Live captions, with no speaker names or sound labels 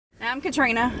I'm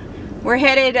Katrina. We're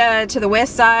headed to the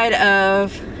west side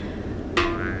of...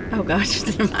 Oh gosh,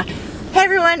 never mind. Hey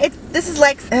everyone, this is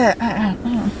Lex. Hey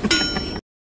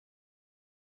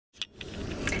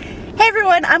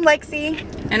everyone, I'm Lexi.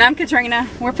 And I'm Katrina.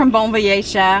 We're from Bon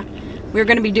Voyage. We're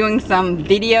going to be doing some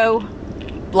video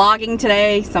blogging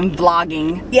today, some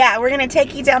vlogging. Yeah, we're going to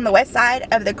take you down the west side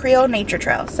of the Creole Nature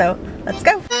Trail. So, let's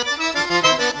go.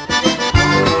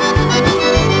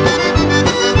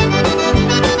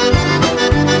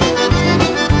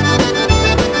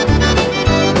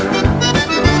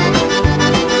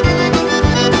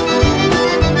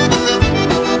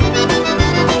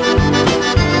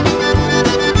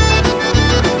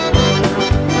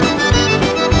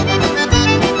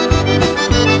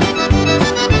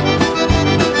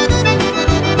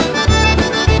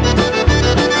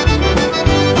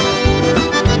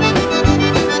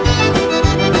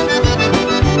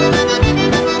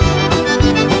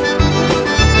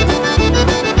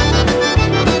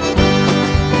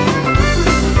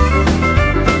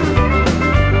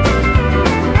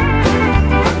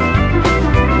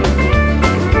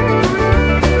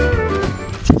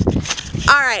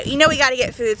 You know we gotta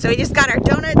get food, so we just got our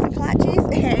donuts and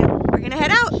kolaches, and we're gonna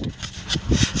head out.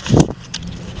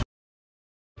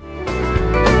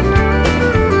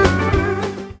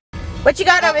 What you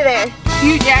got over there?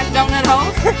 Huge ass donut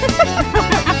holes.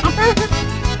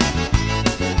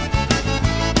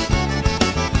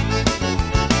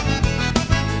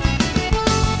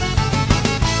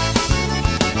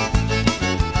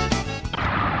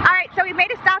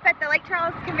 Lake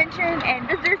Charles Convention and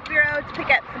Visitors Bureau to pick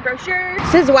up some brochures.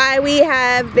 This is why we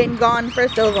have been gone for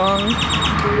so long.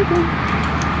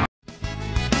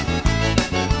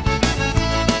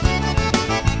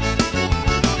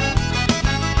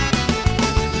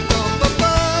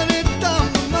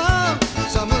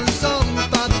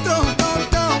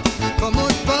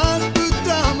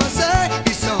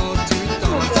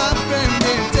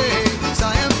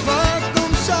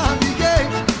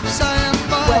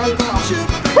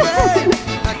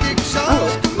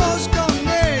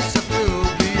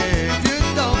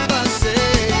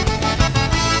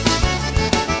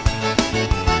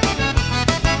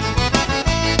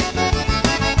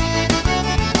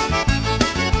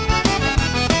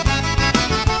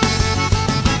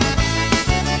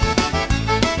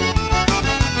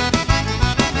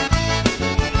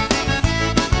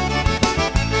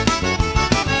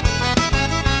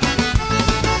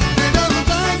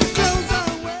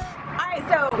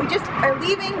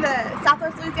 Leaving the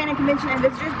Southwest Louisiana Convention and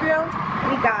Visitors Bureau,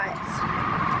 we got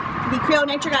the Creole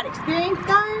Nature Experience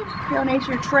Guide, Creole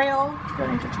Nature Trail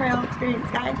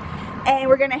Experience Guide, and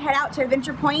we're going to head out to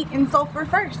Adventure Point in Sulphur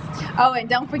first. Oh, and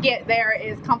don't forget there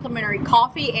is complimentary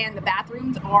coffee and the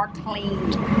bathrooms are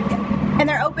clean. And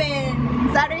they're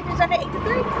open Saturday through Sunday, 8 to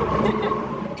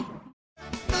 3.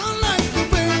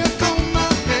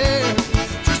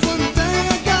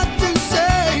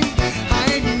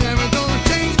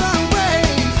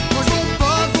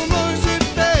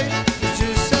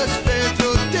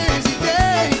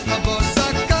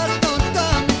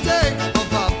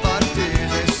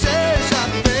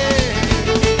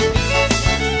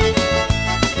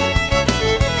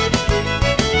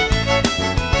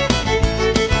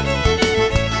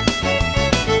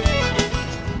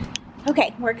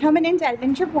 Okay, we're coming into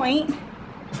Adventure Point,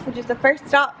 which is the first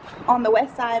stop on the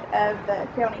west side of the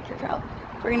Creole Nature Trail.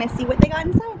 We're gonna see what they got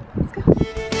inside. Let's go.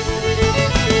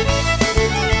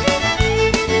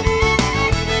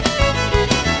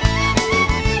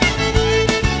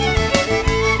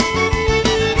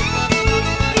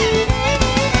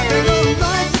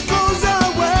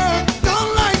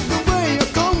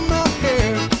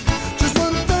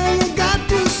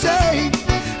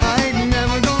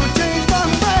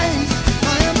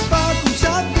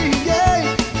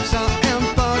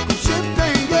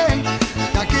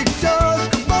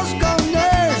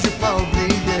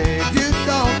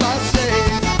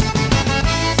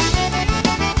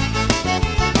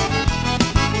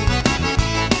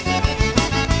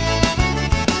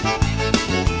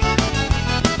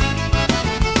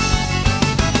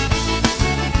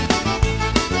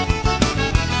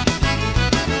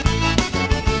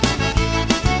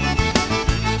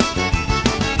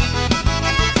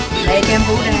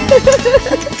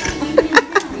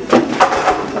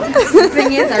 The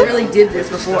thing is, I really did this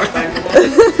before.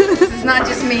 This is not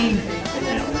just me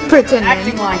pretending.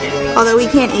 Acting like it. Although we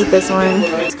can't eat this one.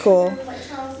 It's cool.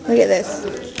 Look at this.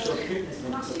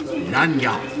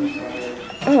 Nanya.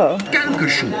 Oh. Quelque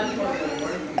chose.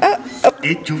 Oh.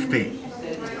 Étouffé.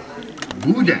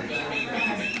 Boudin.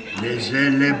 Les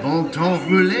éléments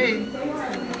enroulés.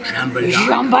 Jambalaya.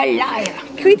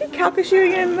 Jambalaya. Can we do calcasieu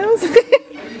again, Mills?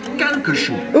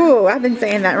 Calcasieu. Ooh, I've been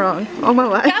saying that wrong all my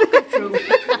life.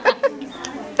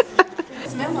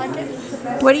 Smell like it.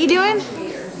 What are you doing?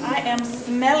 I am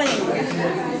smelling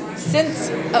scents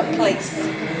of place.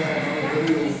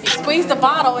 You squeeze the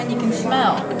bottle and you can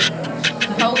smell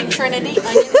the Holy Trinity,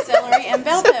 onion, celery, and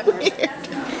bell peppers.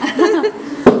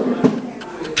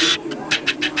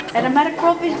 Aromatic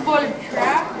crawfish boil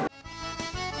trap.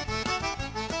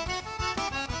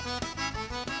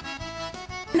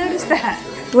 Notice that.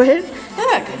 What?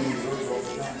 Look.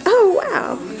 Oh,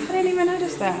 wow. I didn't even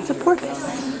notice that. It's a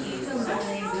porpoise.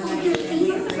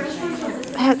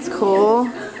 That's cool.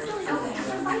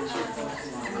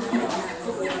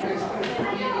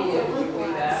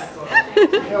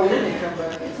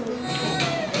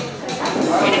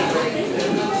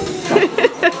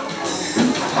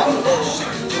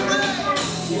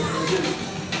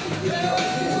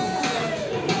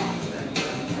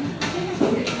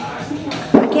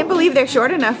 I can't believe they're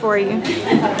short enough for you. This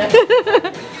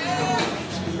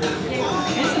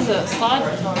is a slide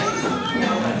resort.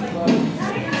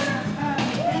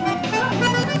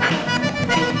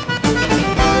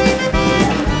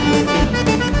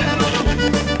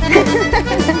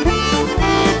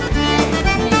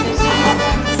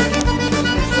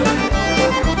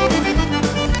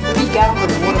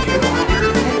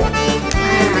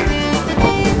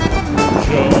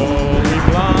 Jolie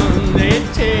blonde,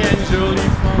 été and jolie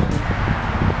femme.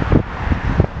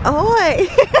 Ahoy!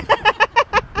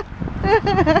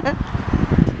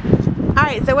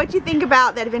 Alright, so what do you think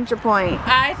about the Adventure Point?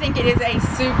 I think it is a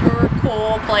super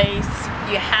cool place.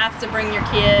 You have to bring your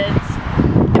kids.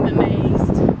 I'm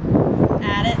amazed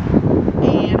at it,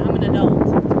 and I'm an adult.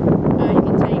 You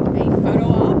can take a photo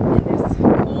op in this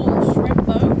cool shrimp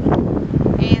boat,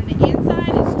 and the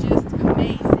inside is just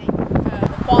amazing. The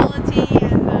quality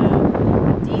and the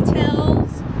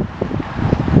details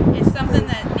is something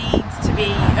that needs to be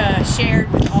shared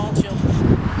with all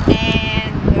children.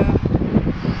 And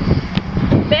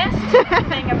the best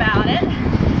thing about it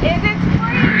is it's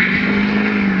free.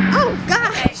 Oh gosh!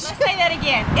 Okay, let's say that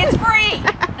again. It's free.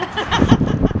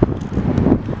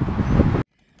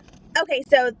 Okay,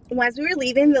 so as we were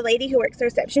leaving, the lady who works the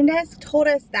reception desk told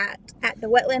us that at the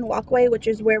Wetland Walkway, which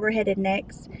is where we're headed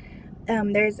next,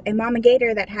 there's a mama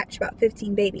gator that hatched about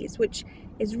 15 babies, which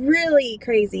is really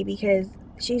crazy because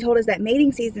she told us that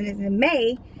mating season is in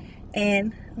May,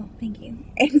 and oh, thank you.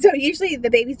 And so usually the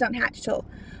babies don't hatch till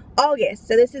August,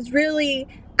 so this is really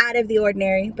out of the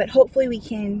ordinary, but hopefully we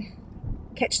can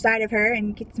catch sight of her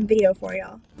and get some video for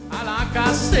y'all. À la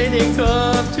cassée des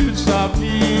corps toute sa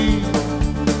vie.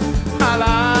 À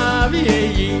la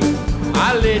vieillie,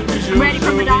 elle est toujours Ready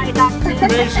for my jolie. diet, doctor?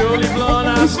 Mais jolie blonde,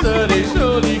 astre et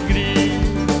jolie gris.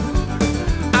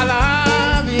 À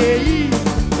la vieillie,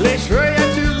 les cheveux à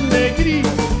tout maigris.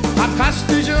 Elle casse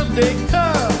toujours des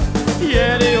corps.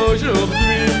 Hier et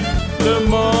aujourd'hui, le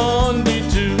monde dit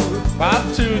tout.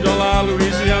 Partout dans la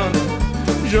Louisiane.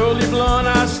 Jolie blonde,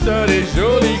 astre et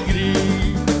jolie gris.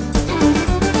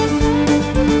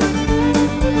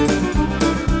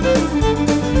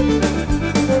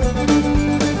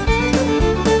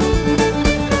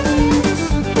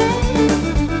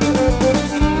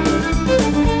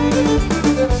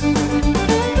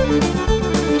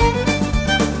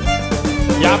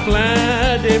 Y a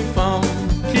plein de femmes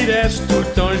qui restent tout le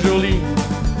temps jolies,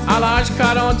 à l'âge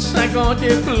 40, 50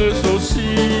 et plus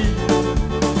aussi.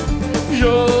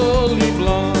 Jolie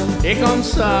blonde, et comme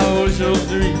ça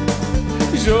aujourd'hui.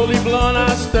 Jolie blonde,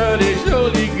 astre et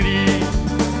jolie gris.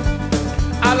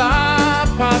 À la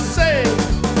passé,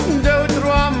 2 ou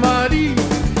 3 maris,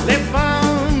 les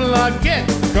femmes la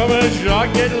guettent comme un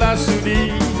jockey de la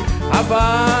souris.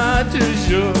 Abat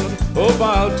toujours au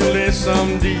bal tous les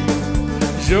samedis.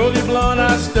 Jolie blonde,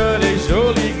 astre et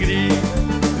jolie gris.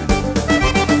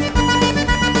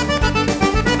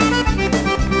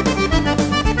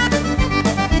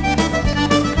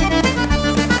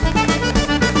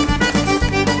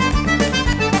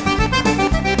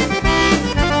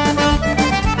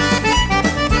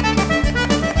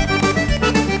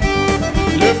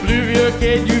 Le plus vieux qui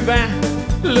est du vin,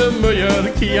 le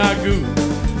meilleur qui a goût.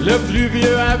 Le plus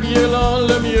vieux à violon,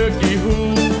 le mieux qui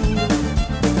roule.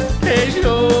 Et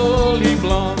jolie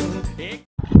blonde.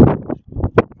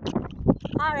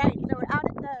 Alright, so we're out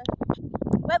at the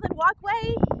Wetland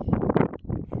Walkway.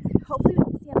 Hopefully we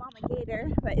can see a mama gator,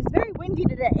 but it's very windy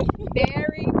today.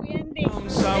 Very windy. Comme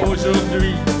ça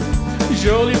aujourd'hui,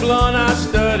 jolie blonde,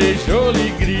 astre et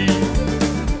jolie gris.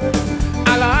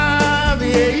 À la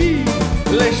vieillie,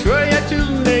 les cheveux à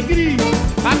tout maigris,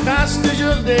 elle casse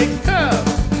toujours des cœurs,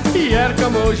 hier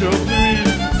comme aujourd'hui.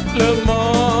 Le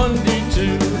monde dit tu,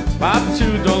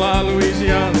 partout dans la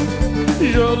Louisiane.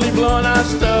 Jolie blonde à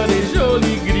study,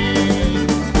 Jolie Gris.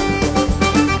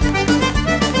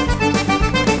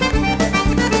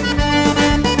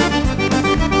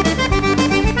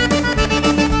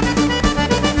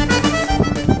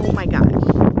 Oh my gosh.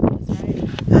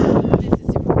 This is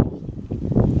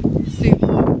super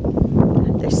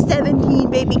cool. There's 17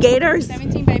 baby gators.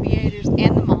 17 baby gators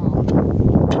and the mom.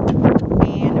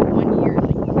 And 1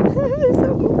 yearling. They're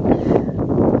so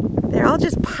cool. They're all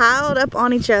just piled up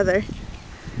on each other.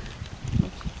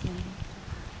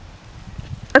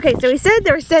 Okay, so we said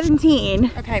there were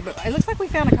 17. Okay, but it looks like we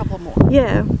found a couple more.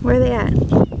 Yeah, where are they at?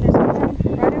 There's one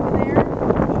right over there,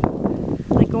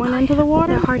 like going into the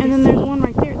water, They're hard and to then see. there's one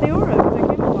right there. They are they're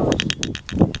camouflage.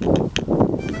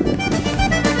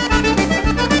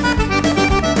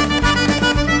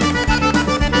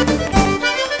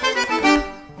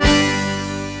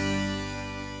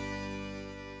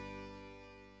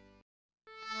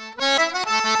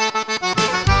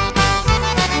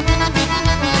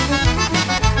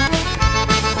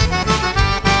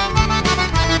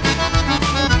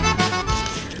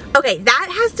 Okay, that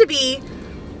has to be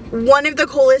one of the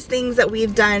coolest things that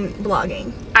we've done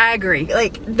vlogging. I agree.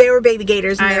 Like, there were baby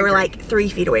gators and I they were agree. like 3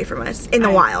 feet away from us in the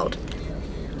wild.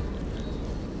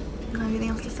 You don't have anything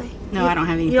else to say? No, I don't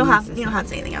have anything You don't else have to to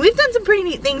say anything else. We've done some pretty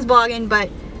neat things vlogging,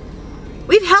 but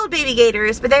we've held baby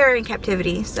gators, but they were in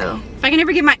captivity, so. If I can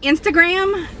ever get my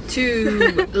Instagram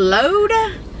to load,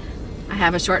 I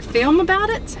have a short film about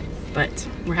it, but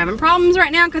we're having problems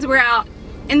right now because we're out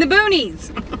in the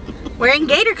boonies. We're in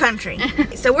gator country.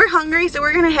 So we're hungry, so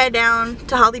we're gonna head down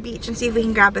to Holly Beach and see if we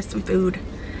can grab us some food.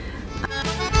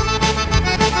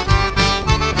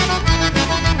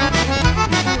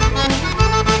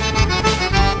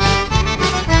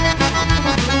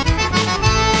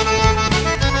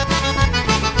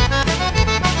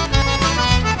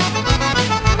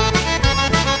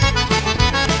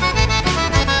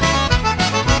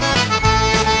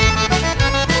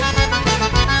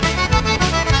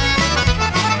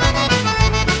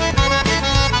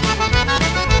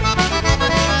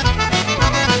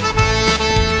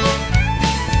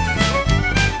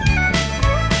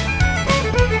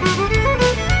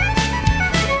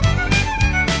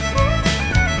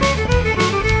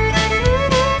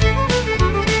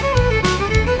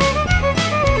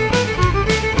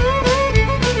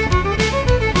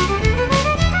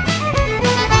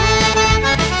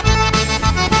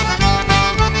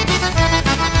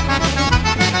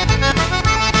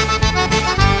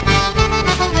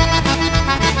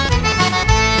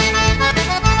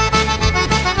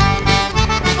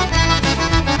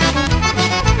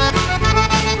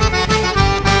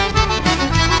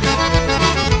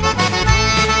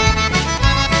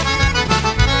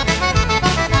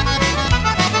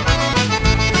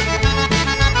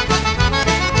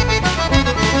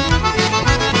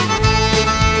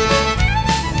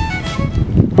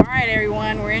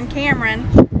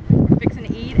 We're fixing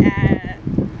to eat at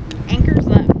Anchor's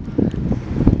Up.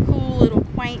 Cool little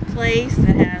quaint place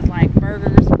that has like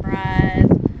burgers, fries,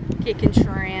 kicking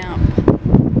shrimp,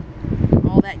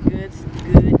 all that good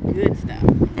stuff.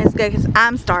 It's good because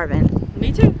I'm starving.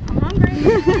 Me too. I'm hungry.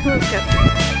 Let's go.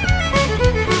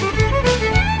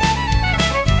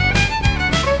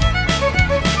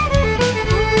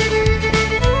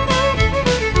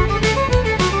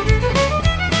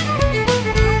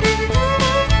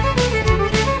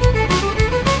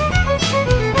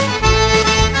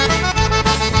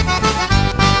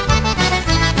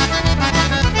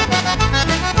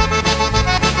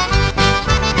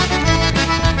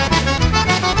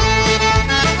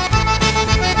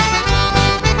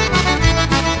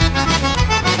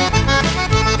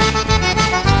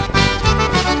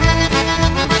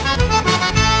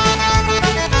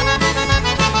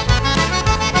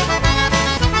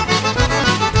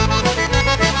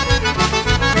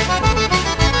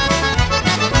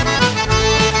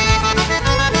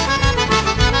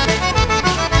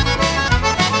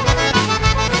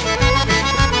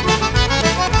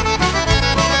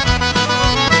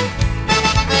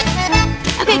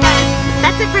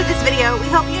 We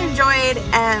hope you enjoyed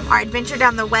our adventure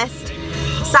down the west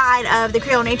side of the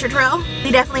Creole Nature Trail.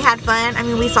 We definitely had fun. I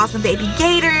mean, we saw some baby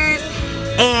gators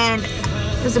and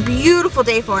it was a beautiful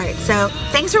day for it. So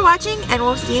thanks for watching and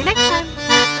we'll see you next time.